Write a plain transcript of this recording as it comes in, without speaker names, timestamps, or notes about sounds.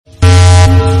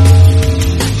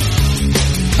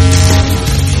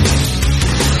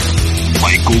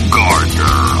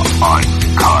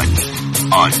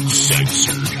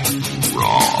Uncensored.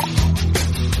 Raw.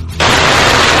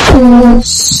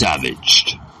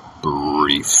 Savaged.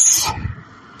 Brief.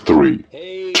 3,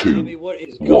 Hey, 2, Jimmy, what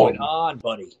is going 1. on,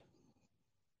 buddy?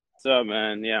 What's up,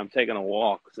 man? Yeah, I'm taking a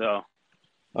walk, so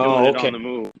Oh, doing it okay. on the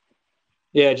move.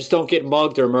 Yeah, just don't get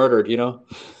mugged or murdered, you know?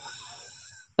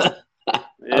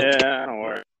 Yeah, don't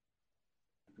worry.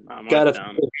 I'm Got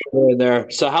down. to in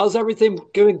there. So how's everything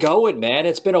been going, man?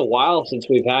 It's been a while since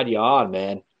we've had you on,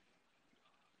 man.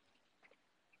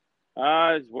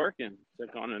 It's working.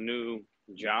 Took on a new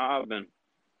job and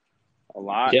a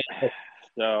lot. Yeah.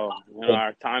 So,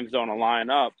 our times don't line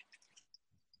up.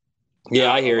 Yeah,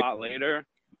 Out I hear a you. lot later,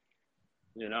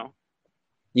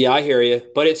 Yeah, I hear you.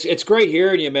 But it's great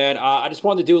hearing you, man. I just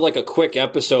wanted to do like a quick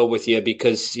episode with you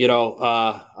because,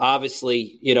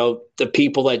 obviously, the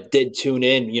people that did tune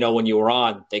in, when you were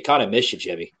on, they kind of miss you,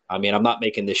 Jimmy. I mean, I'm not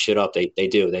making this shit up. They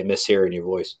do. They miss hearing your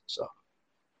voice. So.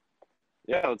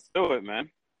 Yeah, let's do it, man.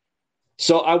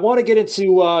 So I want to get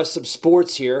into some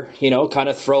sports here, kind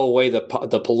of throw away the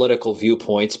political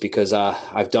viewpoints because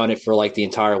I've done it for like the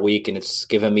entire week and it's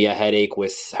given me a headache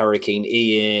with Hurricane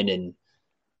Ian and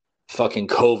fucking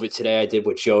COVID today I did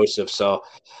with Joseph. So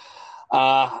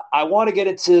I want to get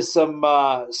into some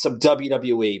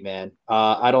WWE, man.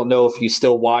 I don't know if you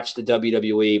still watch the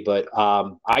WWE, but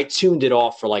I tuned it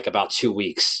off for like about 2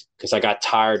 weeks because I got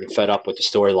tired and fed up with the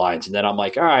storylines. And then I'm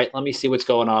like, all right, let me see what's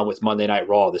going on with Monday Night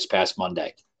Raw this past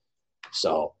Monday.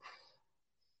 So,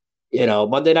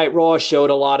 Monday Night Raw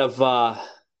showed a lot of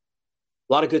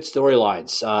good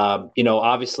storylines.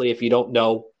 Obviously, if you don't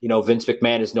know, Vince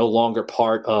McMahon is no longer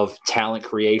part of talent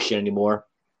creation anymore.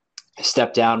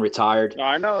 Stepped down, retired. No,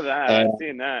 I know that. I've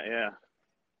seen that, yeah.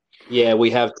 Yeah,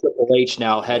 we have Triple H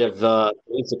now, head of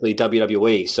basically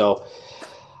WWE. So,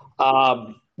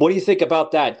 what do you think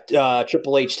about that?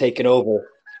 Triple H taking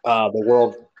over the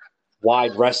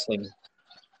worldwide wrestling,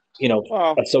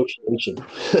 association.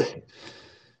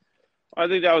 I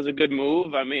think that was a good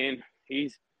move. I mean,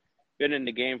 he's been in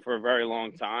the game for a very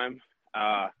long time.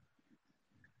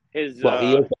 He is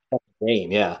the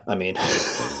game, yeah. I mean,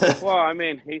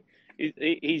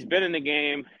 he's been in the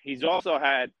game. He's also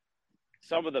had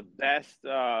some of the best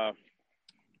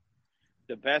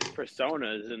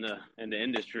personas in the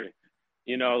industry.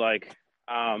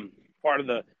 Part of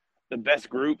the best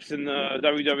groups in the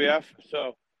WWF.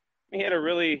 So he had a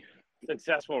really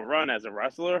successful run as a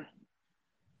wrestler.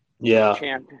 Yeah,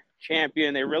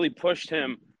 champion. They really pushed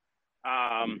him,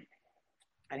 and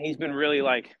he's been really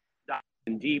like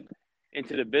diving deep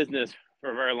into the business for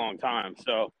a very long time.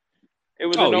 So it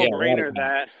was a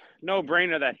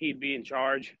no-brainer that he'd be in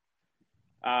charge.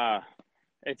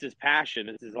 It's his passion.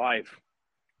 It's his life.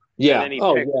 Yeah. And then he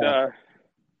picked.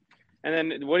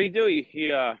 And then what did he do?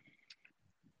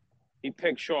 He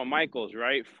picked Shawn Michaels,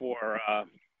 right? For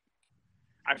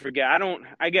I forget. I don't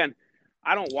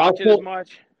watch it as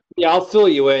much. Yeah, I'll fill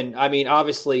you in. I mean,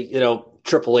 obviously,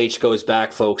 Triple H goes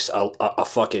back, folks.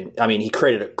 He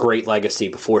created a great legacy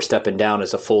before stepping down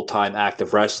as a full-time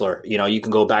active wrestler. You can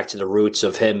go back to the roots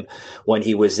of him when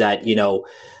he was that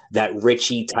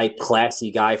Richie type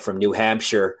classy guy from New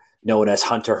Hampshire known as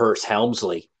Hunter Hearst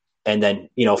Helmsley. And then,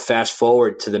 fast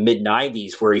forward to the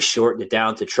mid-'90s where he shortened it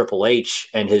down to Triple H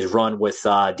and his run with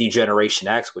D-Generation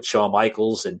X with Shawn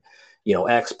Michaels and,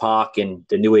 X-Pac and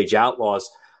the New Age Outlaws.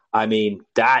 I mean,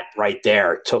 that right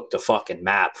there took the fucking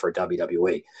map for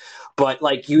WWE. But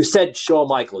like you said, Shawn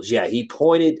Michaels, yeah, he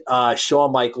pointed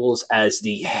Shawn Michaels as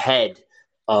the head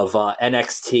of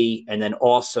NXT. And then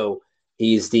also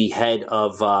he's the head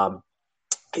of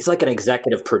he's like an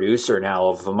executive producer now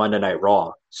of Monday Night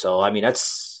Raw. So, I mean,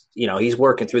 that's, he's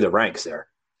working through the ranks there.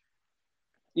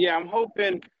 Yeah, I'm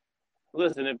hoping,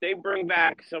 listen, if they bring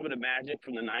back some of the magic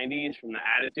from the 90s, from the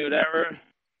Attitude Era,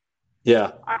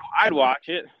 yeah, I'd watch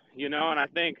it, and I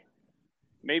think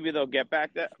maybe they'll get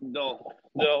back that they'll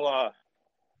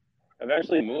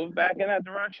eventually move back in that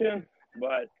direction.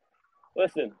 But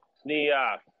listen, the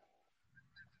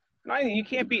 90s, you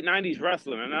can't beat 90s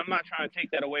wrestling, and I'm not trying to take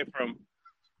that away from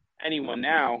anyone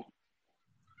now.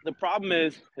 The problem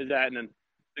is that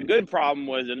the good problem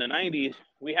was in the 90s,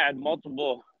 we had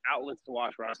multiple outlets to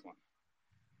watch wrestling.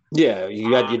 Yeah,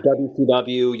 you had your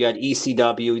WCW, you had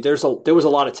ECW. There was a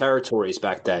lot of territories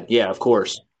back then. Yeah, of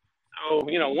course. So,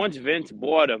 once Vince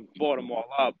bought them all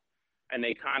up and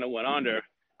they kind of went under,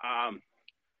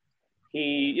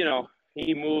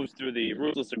 he moves through the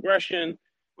Ruthless Aggression,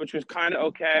 which was kind of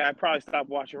okay. I probably stopped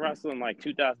watching wrestling like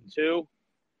 2002.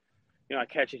 I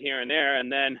catch it here and there.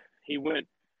 And then he went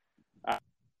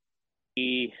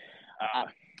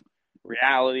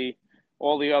reality,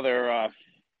 all the other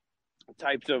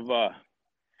types of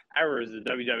errors the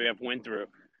WWF went through.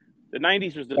 The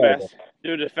 90s was the best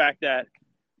due to the fact that,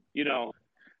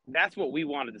 that's what we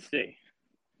wanted to see.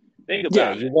 Think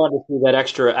about it. You want to see that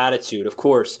extra attitude, of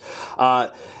course.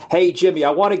 Hey, Jimmy,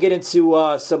 I want to get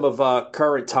into some of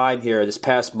current time here this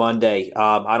past Monday.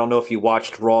 I don't know if you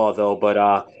watched Raw, though,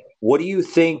 but what do you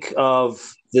think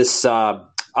of this?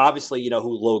 Obviously, you know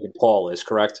who Logan Paul is,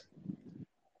 correct?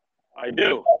 I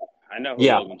do. I know who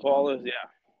Logan Paul is, yeah.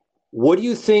 What do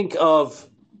you think of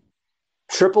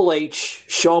Triple H,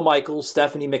 Shawn Michaels,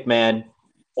 Stephanie McMahon,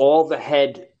 all the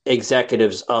head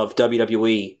executives of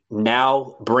WWE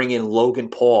now bring in Logan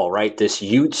Paul, right? This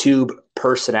YouTube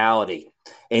personality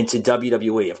into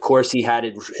WWE. Of course, he had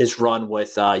his run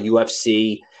with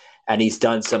UFC, and he's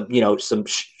done some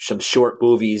short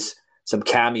movies, some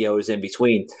cameos in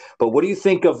between. But what do you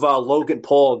think of Logan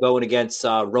Paul going against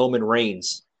Roman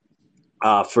Reigns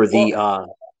for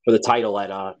the title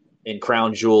at in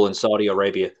Crown Jewel in Saudi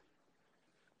Arabia?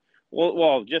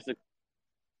 Well, just the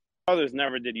others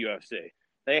never did UFC.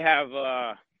 They have.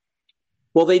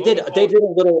 They did a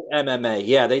little MMA.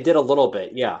 Yeah, they did a little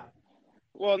bit. Yeah.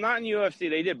 Well, not in UFC.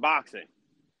 They did boxing.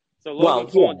 So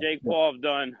Logan Paul and Jake Paul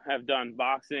have done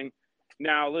boxing.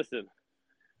 Now, listen,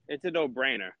 it's a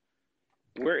no-brainer.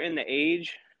 We're in the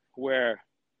age where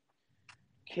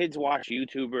kids watch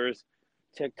YouTubers,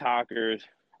 TikTokers,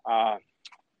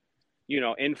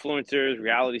 influencers,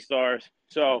 reality stars.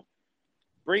 So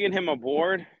bringing him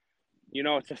aboard,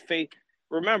 it's a fake.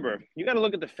 Remember, you got to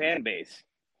look at the fan base.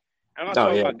 I'm not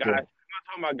talking about guys. I'm not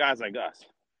talking about guys like us.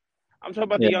 I'm talking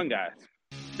about the young guys.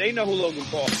 They know who Logan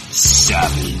Paul is.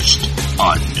 Savaged,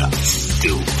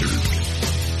 unfiltered.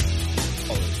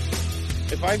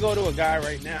 If I go to a guy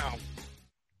right now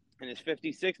in his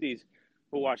 50s, 60s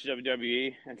who watches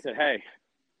WWE and said, "Hey,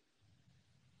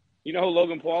 you know who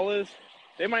Logan Paul is?"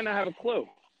 They might not have a clue.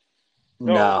 So,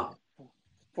 no.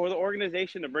 For the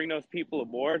organization to bring those people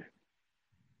aboard,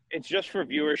 it's just for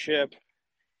viewership.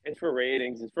 It's for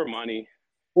ratings. It's for money.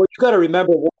 Well, you got to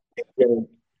remember one thing.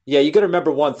 Yeah, you got to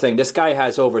remember one thing. This guy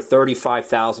has over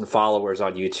 35,000 followers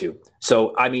on YouTube.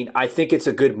 So, I mean, I think it's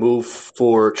a good move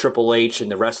for Triple H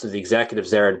and the rest of the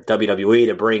executives there at WWE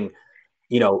to bring,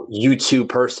 YouTube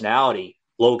personality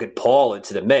Logan Paul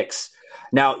into the mix.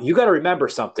 Now, you got to remember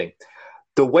something.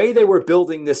 The way they were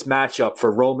building this matchup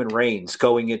for Roman Reigns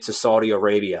going into Saudi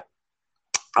Arabia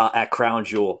at Crown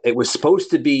Jewel, it was supposed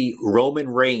to be Roman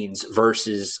Reigns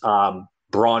versus Braun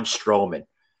Strowman.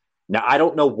 Now, I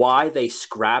don't know why they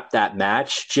scrapped that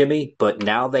match, Jimmy, but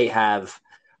now they have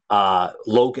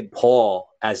Logan Paul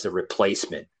as a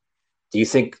replacement. Do you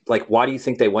think, why do you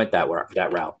think they went that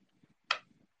route?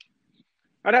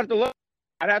 I'd have to look.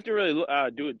 I'd have to really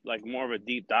do it more of a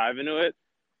deep dive into it.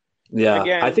 Yeah,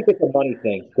 again, I think it's a money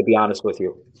thing, to be honest with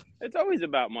you. It's always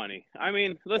about money. I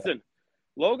mean, listen,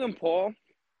 Logan Paul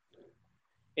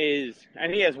and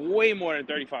he has way more than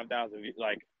 35,000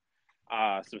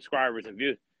 subscribers and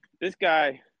views. This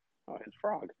guy, his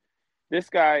frog. This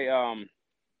guy,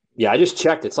 I just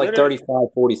checked. It's like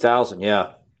 40,000.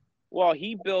 Yeah. Well,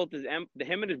 he built him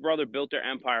and his brother built their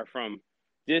empire from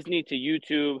Disney to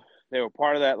YouTube. They were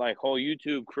part of that whole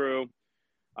YouTube crew,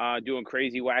 doing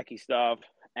crazy, wacky stuff.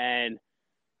 And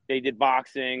they did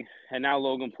boxing. And now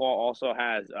Logan Paul also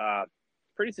has a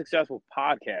pretty successful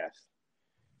podcast.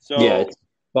 So yeah, it's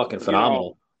fucking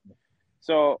phenomenal.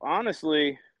 So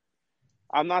honestly,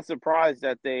 I'm not surprised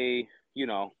that they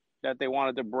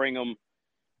wanted to bring him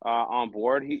on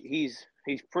board. He's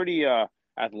pretty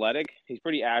athletic. He's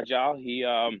pretty agile. He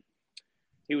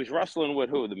was wrestling with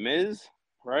who? The Miz,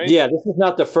 right? Yeah, this is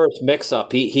not the first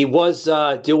mix-up. He was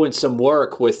doing some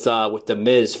work with the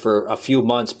Miz for a few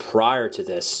months prior to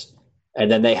this, and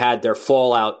then they had their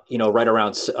fallout, right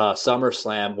around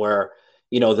SummerSlam, where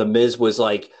the Miz was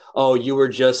like, "Oh, you were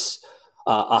just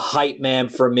a hype man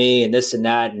for me," and this and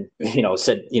that, and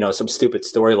said some stupid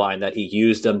storyline that he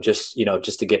used them just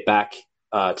to get back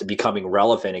to becoming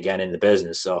relevant again in the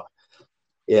business. So,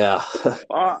 yeah.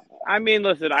 I mean,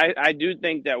 listen, I do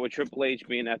think that with Triple H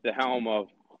being at the helm of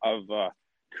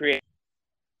creating,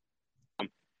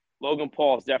 Logan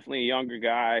Paul is definitely a younger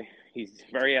guy. He's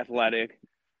very athletic.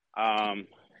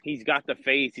 He's got the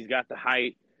face. He's got the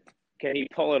height. Can he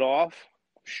pull it off?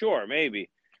 Sure, maybe.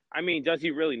 I mean, does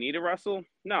he really need to wrestle?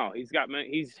 No, he's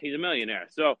a millionaire.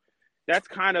 So that's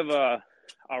kind of a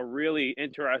really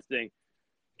interesting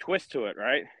twist to it,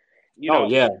 right?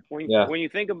 When you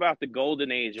think about the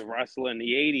golden age of wrestling,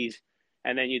 the 80s,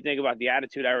 and then you think about the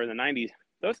Attitude Era in the 90s,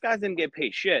 those guys didn't get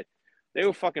paid shit. They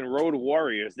were fucking road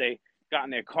warriors. They got in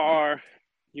their car,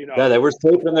 Yeah, they were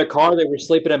sleeping in their car. They were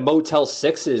sleeping in Motel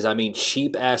 6s. I mean,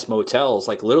 cheap-ass motels,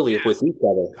 literally with each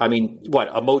other. I mean,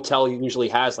 a motel usually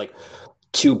has,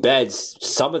 2 beds.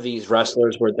 Some of these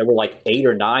wrestlers there were like 8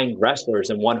 or 9 wrestlers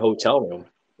in one hotel room,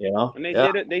 you know? And they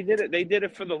did it. They did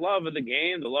it for the love of the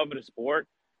game, the love of the sport.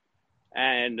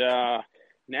 And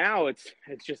now it's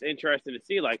just interesting to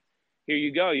see, like, here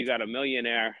you go. You got a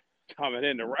millionaire coming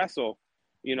in to wrestle.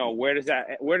 You know, where does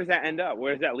that end up?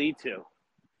 Where does that lead to?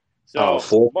 So,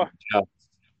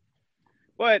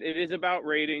 but it is about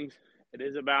ratings. It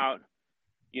is about,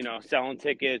 you know, selling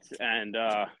tickets and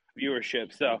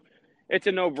viewership. So it's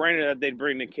a no-brainer that they'd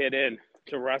bring the kid in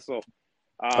to wrestle.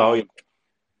 And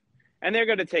they're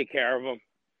going to take care of him.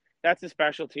 That's a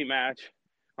specialty match.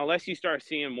 Unless you start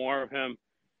seeing more of him,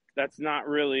 that's not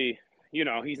really, you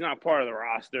know, he's not part of the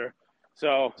roster.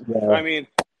 So, I mean,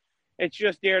 it's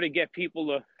just there to get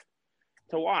people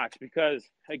to watch because,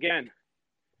 again,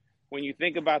 when you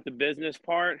think about the business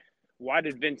part, why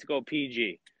did Vince go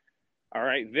PG? All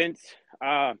right, Vince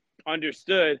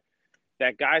understood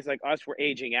that guys like us were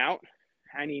aging out,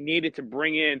 and he needed to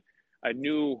bring in a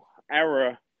new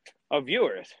era of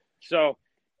viewers. So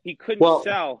he couldn't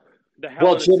sell the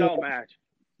Hell in a Cell match.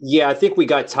 Yeah, I think we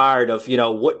got tired of, you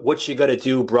know, what you gonna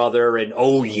do, brother, and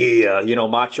oh yeah, you know,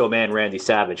 Macho Man Randy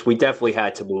Savage. We definitely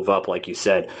had to move up, like you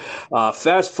said.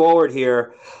 Fast forward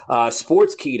here,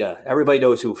 Sportskeeda. Everybody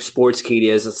knows who Sportskeeda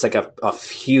is. It's like a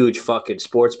huge fucking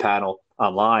sports panel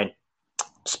online.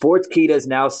 Sportskeeda is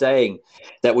now saying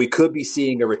that we could be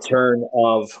seeing a return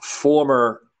of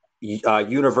former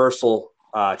Universal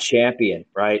champion,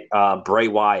 right, Bray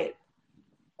Wyatt.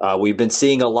 We've been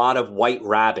seeing a lot of White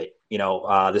Rabbit. You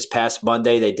know, this past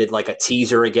Monday, they did like a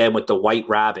teaser again with the White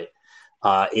Rabbit.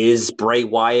 Is Bray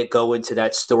Wyatt going to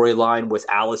that storyline with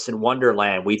Alice in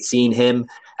Wonderland? We'd seen him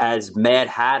as Mad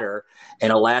Hatter in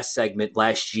a last segment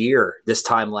this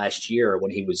time last year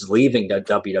when he was leaving the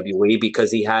WWE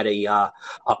because he had a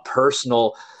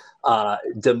personal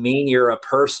demeanor, a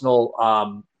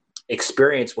personal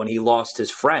experience when he lost his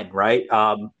friend, right?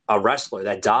 A wrestler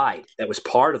that died that was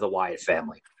part of the Wyatt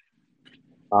family.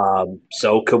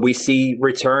 So could we see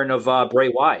return of Bray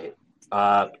Wyatt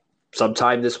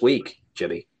sometime this week,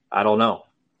 Jimmy? I don't know.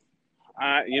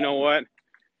 You know what?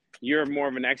 You're more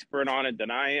of an expert on it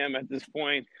than I am at this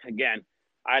point. Again,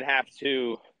 I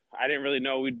didn't really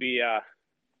know we'd be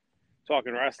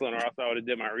talking wrestling, or else I would have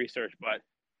did my research, but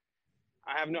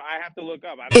I have to look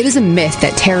up. It is a myth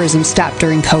that terrorism stopped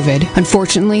during COVID.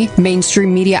 Unfortunately,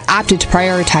 mainstream media opted to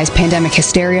prioritize pandemic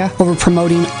hysteria over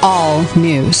promoting all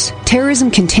news. Terrorism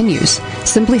continues.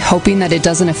 Simply hoping that it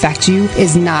doesn't affect you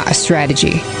is not a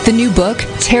strategy. The new book,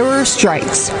 Terror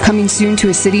Strikes, coming soon to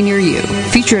a city near you,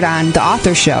 featured on The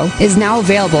Author Show, is now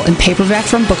available in paperback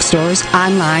from bookstores,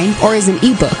 online, or as an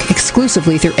ebook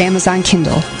exclusively through Amazon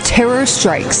Kindle. Terror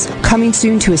Strikes, coming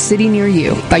soon to a city near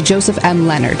you by Joseph M.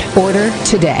 Leonard. Order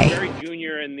today. Jerry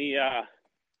Jr. in the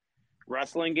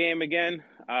wrestling game again.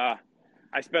 I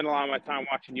spend a lot of my time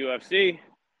watching UFC.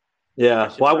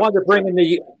 Yeah, well, I wanted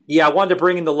to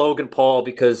bring in the Logan Paul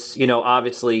because, you know,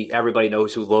 obviously everybody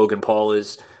knows who Logan Paul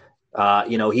is.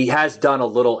 You know, he has done a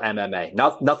little MMA,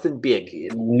 nothing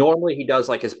big. Normally he does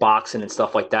like his boxing and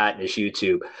stuff like that in his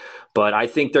YouTube, but I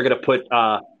think they're going to put,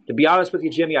 to be honest with you,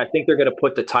 Jimmy, I think they're going to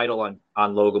put the title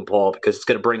on Logan Paul because it's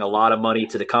going to bring a lot of money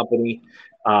to the company.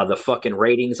 The fucking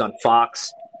ratings on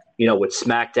Fox, you know, with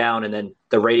SmackDown, and then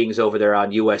the ratings over there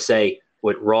on USA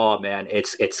with Raw, man,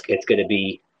 it's going to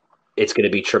be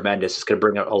tremendous. It's going to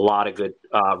bring a lot of good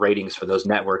ratings for those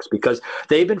networks because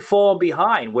they've been falling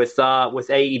behind with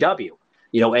AEW.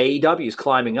 You know, AEW is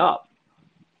climbing up.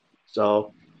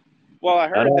 So, well, I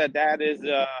heard that is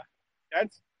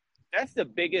that's the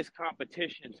biggest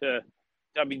competition to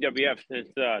WWF since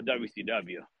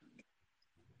WCW.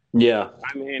 Yeah,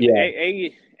 I mean,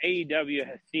 AEW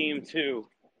has seemed to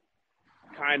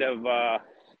kind of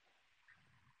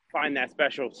find that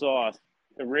special sauce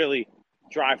to really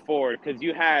drive forward because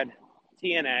you had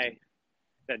TNA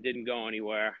that didn't go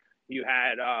anywhere. You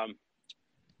had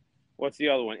what's the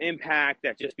other one? Impact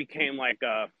that just became like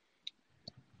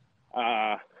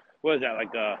what is that,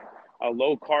 like a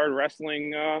low card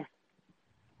wrestling?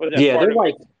 What is that? Yeah,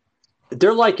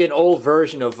 they're like an old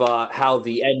version of how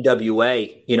the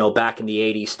NWA, you know, back in the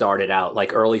 80s started out,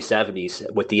 like early 70s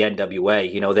with the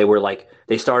NWA. You know,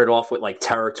 they started off with like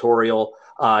territorial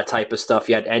type of stuff.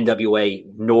 You had NWA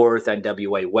North,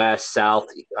 NWA West, South,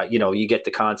 you know, you get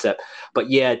the concept. But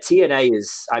yeah, TNA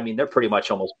is, I mean, they're pretty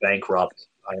much almost bankrupt,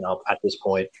 you know, at this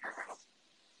point.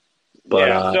 But,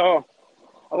 yeah, so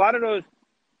a lot of those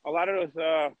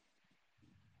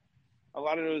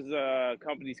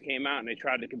companies came out and they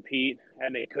tried to compete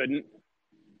and they couldn't.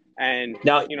 And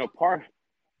now, you know, go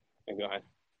ahead.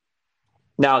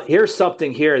 Now, here's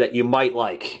something here that you might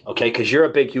like, okay? Because you're a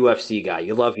big UFC guy.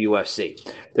 You love UFC.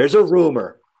 There's a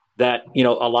rumor that, a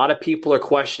lot of people are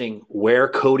questioning where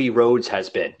Cody Rhodes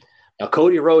has been. Now,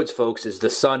 Cody Rhodes, folks, is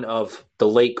the son of the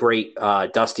late, great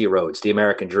Dusty Rhodes, the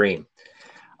American Dream.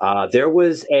 There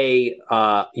was a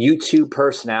YouTube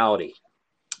personality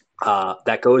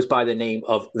that goes by the name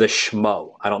of the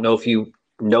Schmo. I don't know if you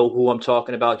know who I'm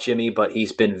talking about, Jimmy, but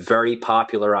he's been very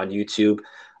popular on YouTube.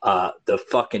 The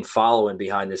fucking following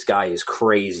behind this guy is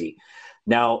crazy.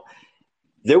 Now,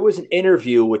 there was an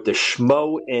interview with the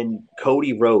Schmo and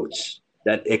Cody Rhodes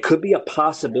that it could be a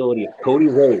possibility of Cody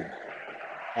Rhodes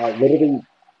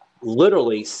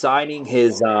literally signing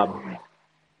his no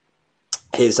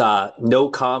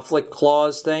conflict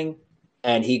clause thing,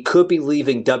 and he could be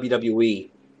leaving WWE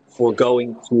for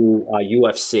going to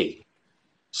UFC.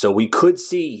 So we could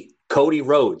see Cody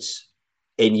Rhodes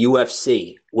in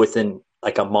UFC within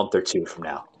like a month or two from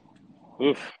now.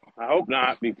 Oof, I hope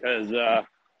not, because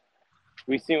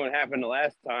we seen what happened the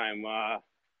last time a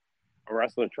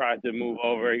wrestler tried to move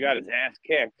over. He got his ass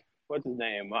kicked. What's his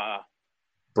name?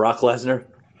 Brock Lesnar?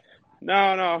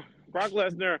 No. Brock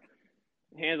Lesnar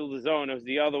handled his own. It was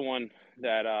the other one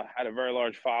that had a very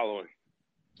large following.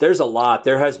 There's a lot.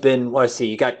 There has been, let's see,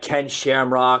 you got Ken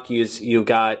Shamrock. You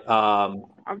got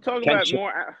I'm talking about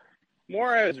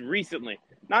more as recently.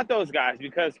 Not those guys,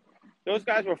 because those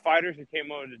guys were fighters who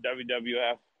came over to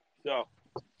WWF. So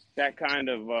that kind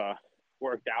of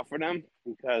worked out for them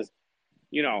because,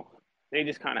 they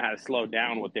just kind of had to slow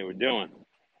down what they were doing.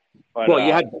 But, well,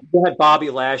 you had Bobby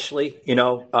Lashley,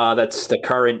 that's the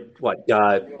current,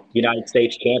 United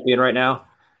States champion right now.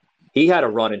 He had a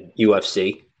run in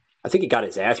UFC. I think he got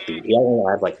his ass beat. He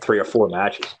only had like 3 or 4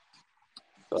 matches.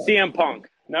 But. CM Punk.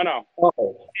 No.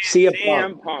 Oh,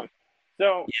 CM Punk.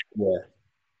 So yeah.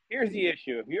 Here's the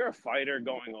issue. If you're a fighter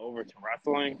going over to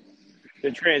wrestling,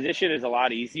 the transition is a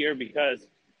lot easier because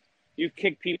you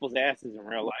kick people's asses in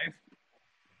real life.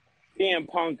 CM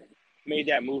Punk made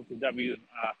that move to the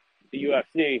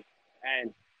UFC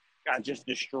and got just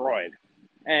destroyed.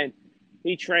 And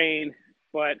he trained,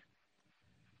 but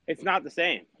it's not the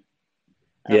same.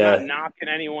 I'm not knocking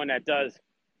anyone that does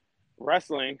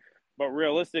wrestling, but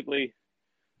realistically,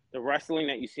 the wrestling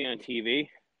that you see on TV,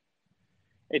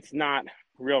 it's not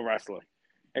real wrestling.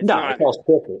 It's all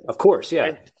scripted. Of course,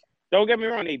 yeah. Don't get me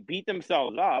wrong, they beat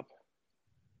themselves up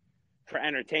for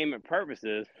entertainment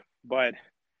purposes, but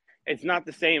it's not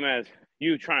the same as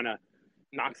you trying to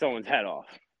knock someone's head off.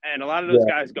 And a lot of those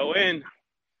guys go in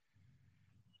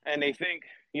and they think,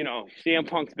 CM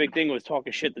Punk's big thing was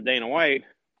talking shit to Dana White.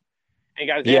 And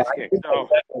got his ass kicked. So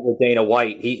with Dana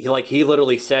White, he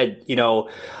literally said,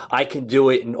 I can do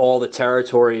it in all the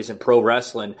territories in pro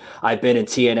wrestling. I've been in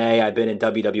TNA, I've been in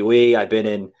WWE, I've been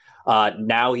in.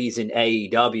 Now he's in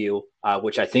AEW,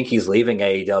 which I think he's leaving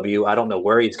AEW. I don't know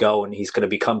where he's going. He's going to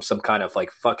become some kind of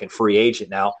like fucking free agent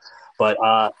now. But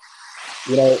I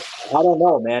don't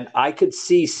know, man. I could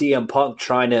see CM Punk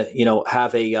trying to,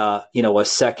 have a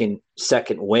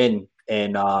second win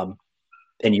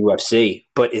in UFC,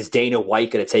 but is Dana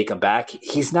White going to take him back?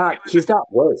 He's not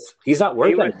worth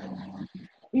it.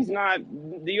 He's not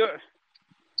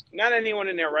anyone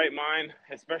in their right mind,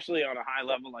 especially on a high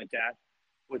level like that,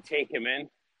 would take him in.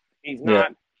 He's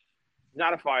not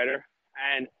a fighter.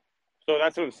 And so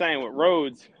that's what I'm saying with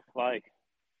Rhodes. Like,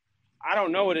 I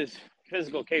don't know what his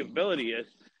physical capability is,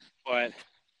 but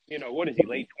what is he,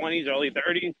 late 20s, early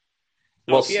 30s?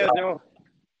 So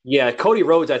yeah, Cody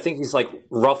Rhodes, I think he's like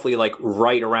roughly like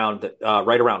right around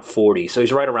 40. So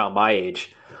he's right around my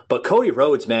age. But Cody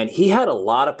Rhodes, man, he had a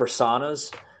lot of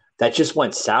personas that just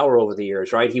went sour over the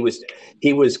years, right? He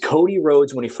was Cody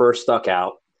Rhodes when he first stuck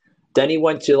out. Then he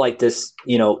went to like this,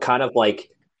 kind of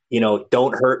like,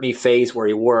 don't hurt me phase where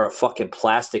he wore a fucking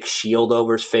plastic shield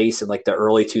over his face in like the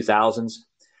early 2000s.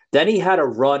 Then he had a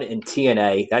run in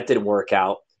TNA. That didn't work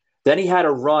out. Then he had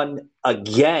a run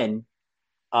again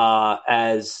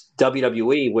as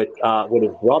WWE with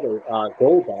his brother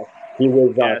Goldust. He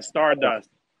was Stardust.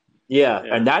 Yeah,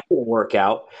 and that didn't work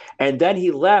out. And then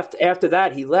he left. After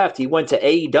that, he left. He went to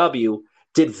AEW.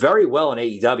 Did very well in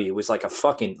AEW. It was like a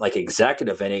fucking like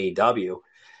executive in AEW,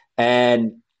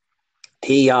 and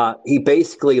he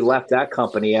basically left that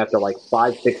company after like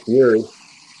 5-6 years.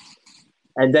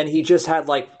 And then he just had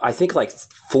like I think like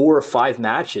 4 or 5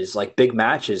 matches, like big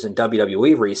matches in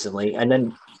WWE recently, and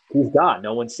then he's gone.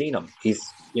 No one's seen him. He's,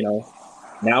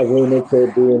 now rumored to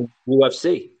be in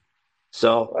UFC.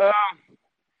 So,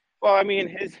 well, I mean,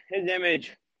 his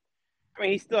image. I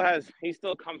mean, he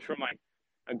still comes from like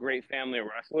a great family of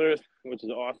wrestlers, which is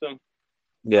awesome.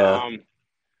 Yeah.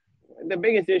 The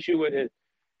biggest issue with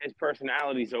his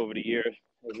personalities over the years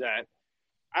was that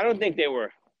I don't think they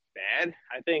were bad.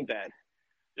 I think that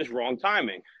just wrong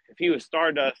timing. If he was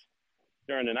Stardust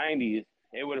during the 90s,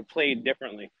 it would have played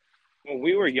differently. When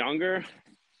we were younger,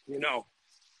 you know,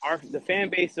 the fan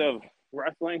base of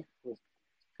wrestling was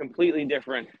completely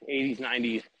different 80s,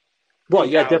 90s. Well,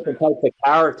 you had different types of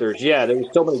characters. Yeah, there were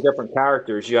so many different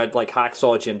characters. You had like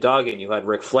Hacksaw Jim Duggan. You had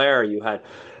Ric Flair. You had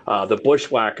the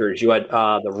Bushwhackers. You had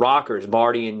the Rockers,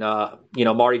 Marty and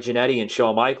Marty Jannetty and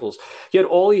Shawn Michaels. You had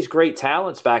all these great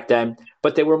talents back then,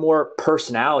 but they were more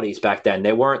personalities back then.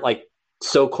 They weren't like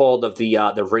so-called of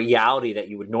the reality that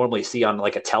you would normally see on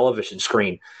like a television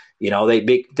screen.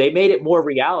 They made it more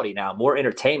reality now, more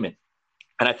entertainment,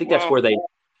 and I think that's where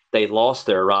they lost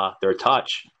their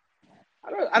touch.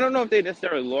 I don't know if they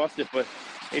necessarily lost it, but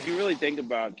if you really think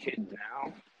about kids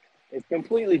now, it's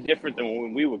completely different than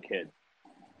when we were kids.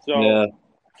 So, yeah.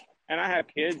 And I have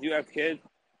kids, you have kids.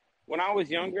 When I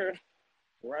was younger,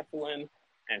 wrestling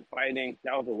and fighting,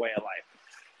 that was a way of life.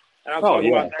 And I'm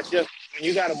talking about that just when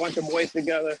you got a bunch of boys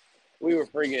together, we were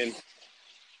friggin',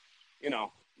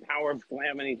 power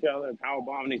slamming each other, power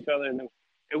bombing each other. And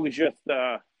it was just,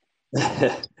 a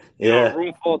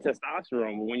room full of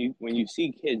testosterone. When you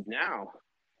see kids now,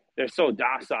 they're so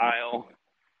docile.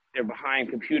 They're behind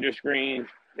computer screens.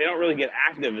 They don't really get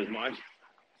active as much.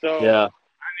 So, I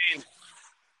mean,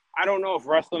 I don't know if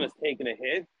wrestling has taken a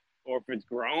hit or if it's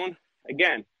grown.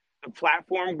 Again, the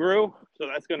platform grew, so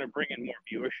that's going to bring in more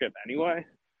viewership anyway.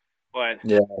 But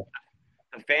the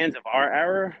fans of our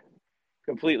era,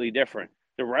 completely different.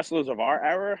 The wrestlers of our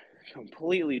era,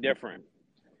 completely different.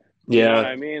 You know what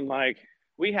I mean? Like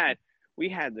we had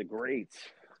the greats.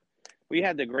 We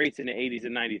had the greats in the 80s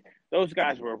and 90s. Those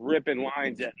guys were ripping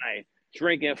lines at night,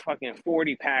 drinking fucking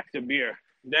 40 packs of beer,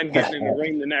 then getting in the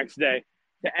ring the next day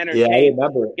to entertain. Yeah, I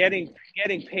remember it.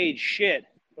 Getting paid shit,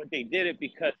 but they did it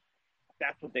because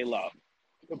that's what they love.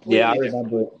 Yeah,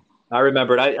 I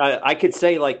remember it. I could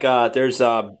say like there's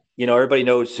everybody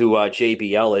knows who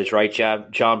JBL is, right?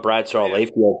 John Bradshaw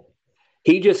Layfield.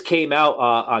 He just came out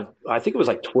on, I think it was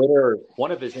like Twitter, or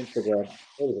one of his Instagram.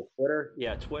 What was it, Twitter?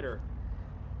 Yeah, Twitter.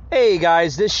 Hey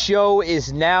guys, this show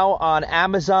is now on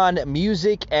Amazon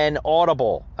Music and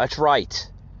Audible. That's right.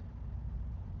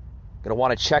 Gonna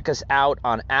want to check us out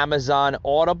on Amazon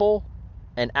Audible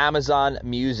and Amazon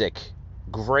Music.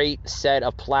 Great set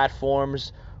of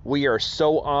platforms. We are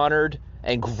so honored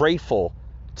and grateful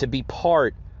to be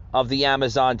part of the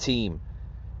Amazon team.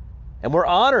 And we're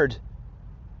honored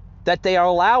that they are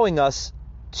allowing us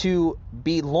to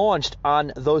be launched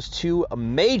on those two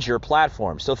major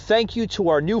platforms. So thank you to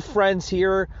our new friends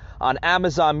here on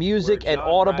Amazon Music and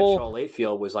Audible. Bradshaw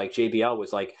Layfield was like, JBL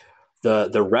was like,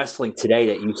 the wrestling today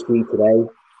that you see today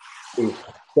is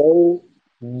so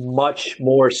much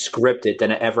more scripted than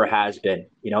it ever has been.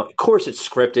 Of course it's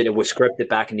scripted. It was scripted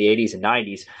back in the 80s and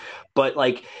 90s. But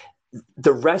like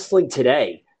the wrestling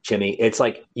today, Jimmy, it's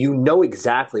like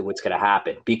exactly what's going to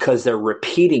happen because they're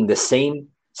repeating the same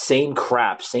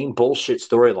crap, same bullshit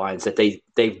storylines that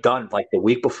they've done like the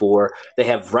week before. They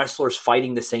have wrestlers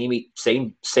fighting the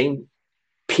same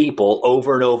people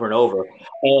over and over and over.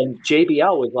 And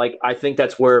JBL was like, I think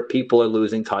that's where people are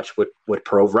losing touch with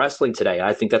pro wrestling today.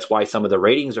 I think that's why some of the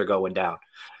ratings are going down.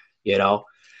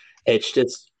 It's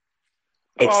just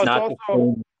not the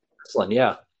same wrestling.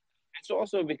 Yeah. It's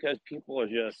also because people are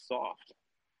just soft.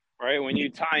 Right? When you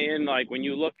tie in, like when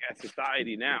you look at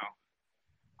society now,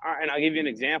 and I'll give you an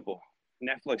example.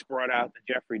 Netflix brought out the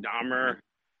Jeffrey Dahmer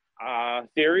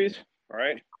series,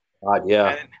 right?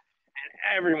 Yeah. And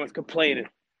everyone's complaining.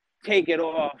 Take it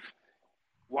off.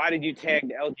 Why did you tag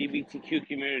the LGBTQ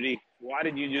community? Why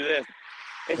did you do this?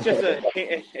 It's just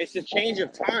it's a change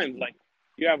of times. Like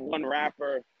you have one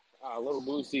rapper, Lil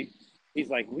Boosie. He's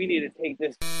like, we need to take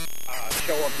this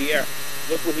show off the air.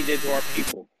 Look what he did to our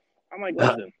people. I'm like,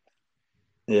 listen.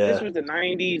 This was the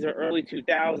 90s or early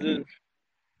 2000s.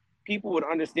 People would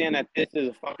understand that this is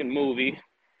a fucking movie.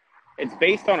 It's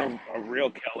based on a real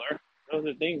killer. Those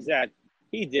are things that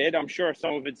he did. I'm sure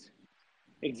some of it's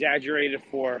exaggerated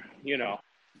for,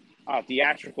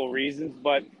 theatrical reasons.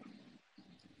 But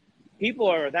people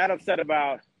are that upset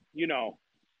about,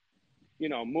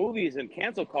 movies and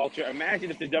cancel culture.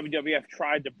 Imagine if the WWF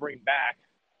tried to bring back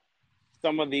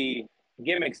some of the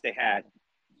gimmicks they had.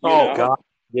 God.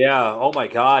 Yeah. Oh my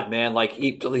God, man. Like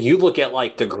you look at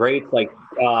like the greats, like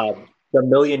the $1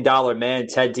 Million Man,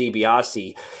 Ted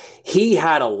DiBiase. He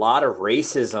had a lot of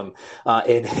racism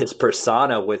in his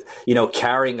persona with,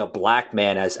 carrying a black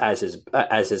man as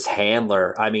his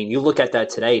handler. I mean, you look at that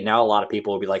today. Now a lot of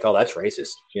people will be like, "Oh, that's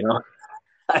racist."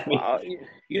 I mean,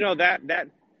 that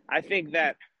I think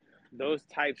that those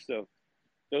types of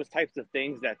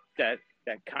things that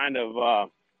that kind of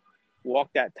walk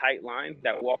that tight line,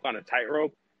 that walk on a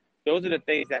tightrope. Those are the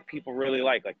things that people really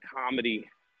like comedy,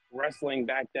 wrestling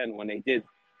back then when they did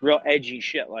real edgy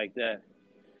shit like that.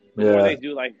 The more they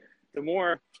do, the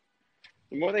more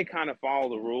they kind of follow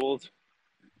the rules,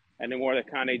 and the more they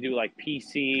kind of do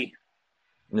PC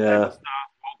type of stuff,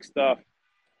 woke stuff.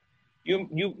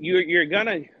 You're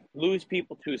gonna lose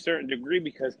people to a certain degree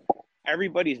because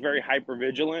everybody's very hyper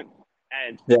vigilant,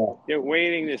 and they're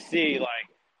waiting to see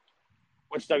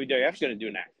what's WWF's gonna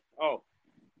do next. Oh,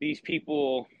 this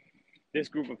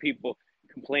group of people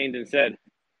complained and said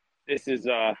this is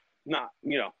not,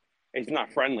 it's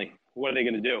not friendly. What are they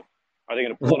gonna do? Are they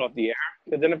gonna pull it off the air?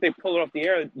 Because then if they pull it off the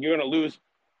air, you're gonna lose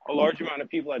a large amount of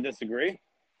people that disagree.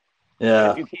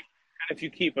 Yeah. And if you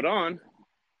keep it on,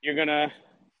 you're gonna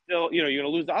still, you're gonna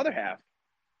lose the other half.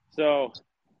 So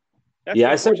that's the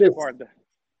unfortunate part.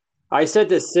 I said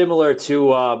this similar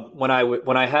to when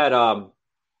I had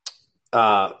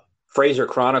Fraser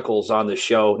Chronicles on the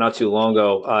show not too long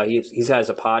ago. He has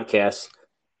a podcast.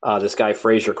 This guy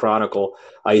Fraser Chronicle.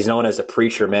 He's known as a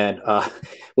preacher, man.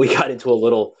 We got into a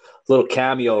little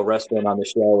cameo wrestling on the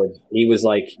show, and he was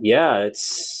like, "Yeah,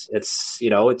 it's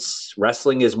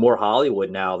wrestling is more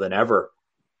Hollywood now than ever."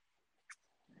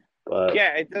 But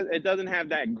yeah, it doesn't have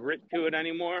that grit to it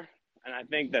anymore, and I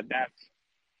think that's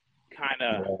kind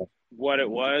of what it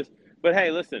was. But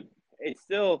hey, listen, it's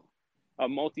still a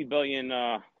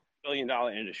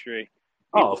multi-billion-dollar industry.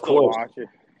 People of course, watch it.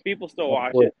 People still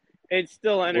watch it. It's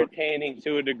still entertaining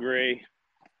to a degree.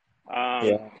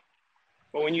 But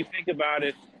when you think about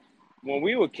it, when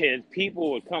we were kids,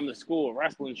 people would come to school with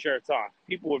wrestling shirts on.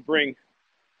 People would bring,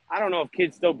 I don't know if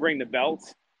kids still bring the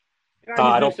belts.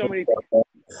 I knew so many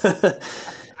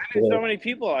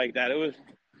people like that. It was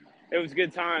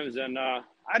good times, and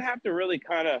I'd have to really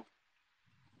kind of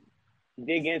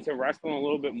dig into wrestling a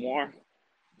little bit more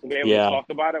to be able to talk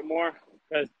about it more.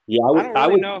 Because I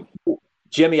would know.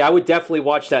 Jimmy, I would definitely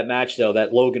watch that match though.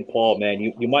 That Logan Paul, man,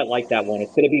 you might like that one.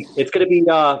 It's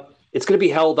gonna be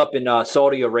held up in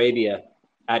Saudi Arabia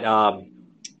at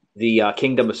the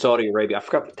Kingdom of Saudi Arabia. I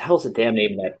forgot what the hell's the damn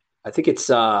name of that. I think it's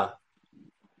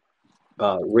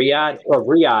Riyadh.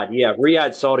 Yeah,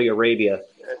 Riyadh, Saudi Arabia.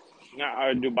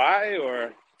 Dubai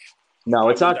or no?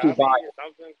 It's not Dubai.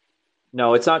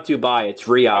 No, it's not Dubai. It's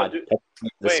Riyadh,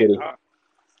 the city.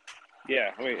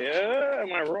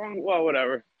 Am I wrong? Well,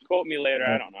 whatever. Quote me later.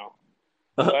 I don't know.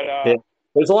 But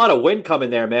there's a lot of wind coming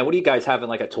there, man. What are you guys having,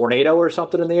 like a tornado or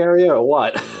something in the area, or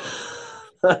what?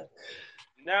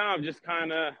 No, I'm just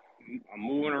I'm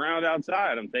moving around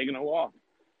outside. I'm taking a walk.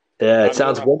 Yeah, it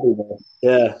sounds windy, man.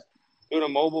 Yeah. Doing a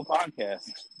mobile podcast.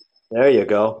 There you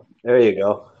go.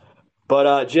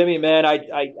 But Jimmy, man,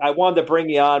 I wanted to bring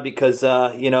you on because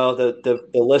the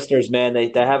listeners, man, they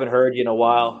haven't heard you in a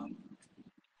while.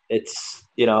 It's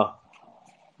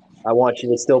I want you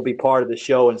to still be part of the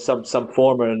show in some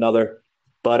form or another.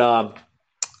 But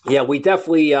we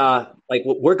definitely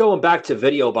we're going back to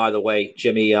video, by the way,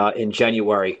 Jimmy, in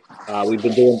January. We've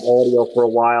been doing audio for a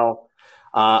while.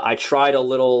 I tried a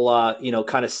little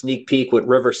kind of sneak peek with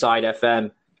Riverside FM.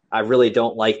 I really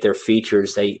don't like their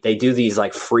features. They do these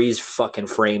like freeze fucking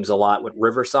frames a lot with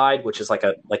Riverside, which is like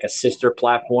a sister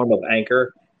platform of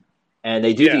Anchor. And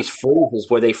they do these freezes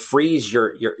where they freeze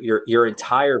your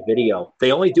entire video.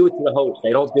 They only do it to the host. They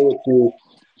don't do it to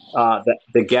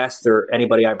the guest or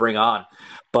anybody I bring on.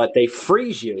 But they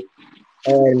freeze you.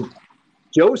 And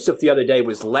Joseph the other day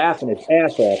was laughing his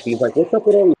ass off. He's like, "What's up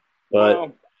with all these?"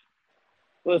 But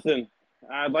listen,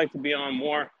 I'd like to be on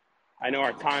more. I know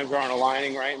our times aren't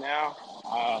aligning right now.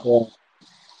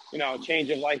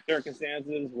 Change of life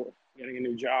circumstances, getting a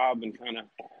new job, and kind of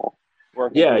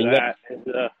working through that is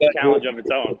a challenge of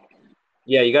its own.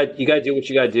 Yeah, you got to do what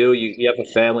you got to do. You have a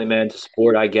family, man, to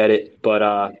support. I get it, but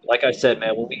like I said,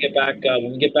 man, when we get back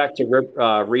to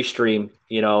Restream,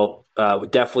 we're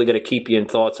definitely going to keep you in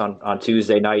thoughts on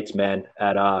Tuesday nights, man,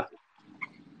 at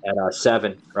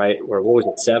 7, right? Or what was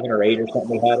it, 7 or 8 or something?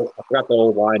 We had it. I forgot the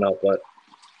whole lineup, but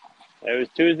it was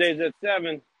Tuesdays at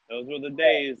 7. Those were the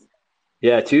days.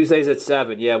 Yeah, Tuesdays at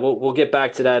 7. Yeah, we'll get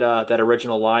back to that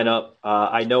original lineup.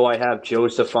 I know I have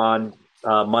Joseph on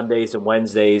Mondays and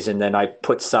Wednesdays, and then I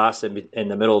put Sauce in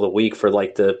the middle of the week for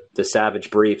like the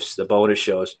Savage Briefs, the bonus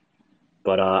shows.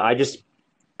 But I just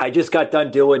got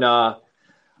done doing an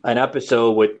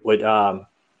episode with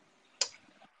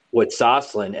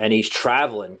Sosslin, and he's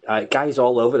traveling. Guy's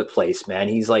all over the place, man.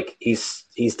 He's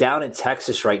down in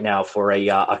Texas right now for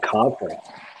a conference.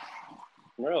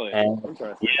 Really?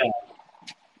 Interesting. Yeah.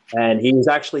 And he was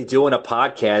actually doing a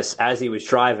podcast as he was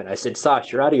driving. I said,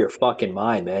 "Sos, you're out of your fucking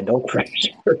mind, man. Don't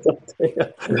crash or something."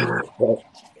 But,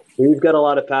 He's got a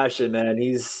lot of passion, man.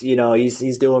 He's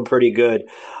doing pretty good.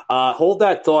 Hold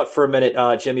that thought for a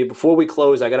minute, Jimmy. Before we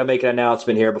close, I got to make an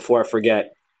announcement here before I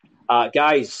forget.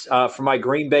 Guys, for my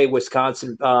Green Bay,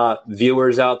 Wisconsin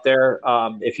viewers out there,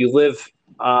 if you live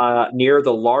near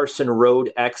the Larson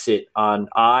Road exit on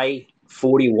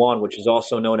I-41, which is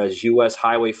also known as U.S.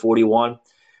 Highway 41,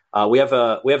 we have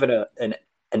an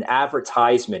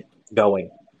advertisement going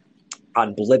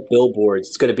on Blip Billboards.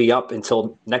 It's going to be up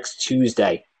until next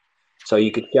Tuesday. So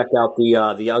you could check out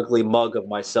the ugly mug of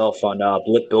myself on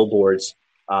Blip Billboards.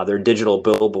 They're digital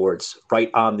billboards right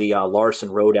on the Larson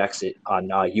Road exit on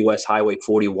U.S. Highway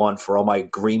 41 for all my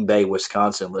Green Bay,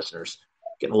 Wisconsin listeners.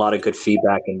 Getting a lot of good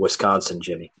feedback in Wisconsin,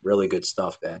 Jimmy. Really good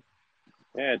stuff, man.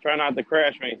 Yeah, try not to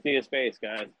crash when you see his face,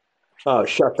 guys. Oh,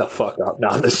 shut the fuck up. No,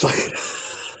 I'm just like...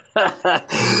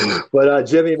 But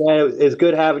Jimmy, man, it's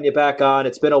good having you back on.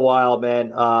 It's been a while,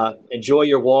 man. Enjoy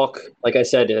your walk. Like I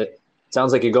said, it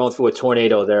sounds like you're going through a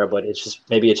tornado there, but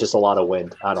maybe it's just a lot of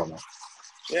wind. I don't know.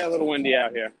 Yeah, a little windy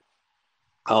out here.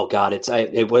 Oh God,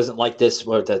 it wasn't like this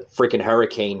with the freaking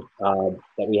hurricane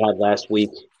that we had last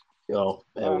week. It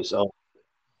was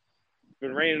It's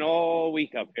been raining all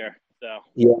week up here. So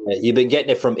yeah, you've been getting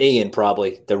it from Ian,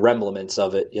 probably the remnants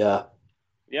of it. Yeah.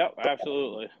 Yep,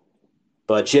 absolutely.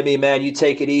 But Jimmy, man, you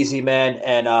take it easy, man,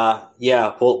 and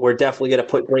we're definitely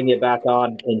gonna bring you back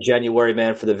on in January,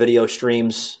 man, for the video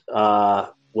streams.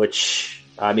 Which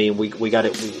I mean, we got to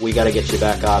get you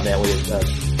back on, man.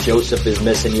 Joseph is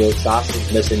missing you,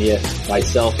 Sasha's missing you,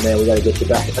 myself, man. We got to get you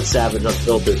back on Savage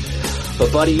Unfiltered.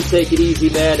 But buddy, you take it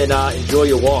easy, man, and enjoy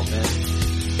your walk, man.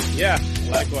 Yeah,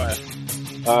 likewise.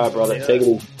 All right, brother, take it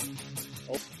easy.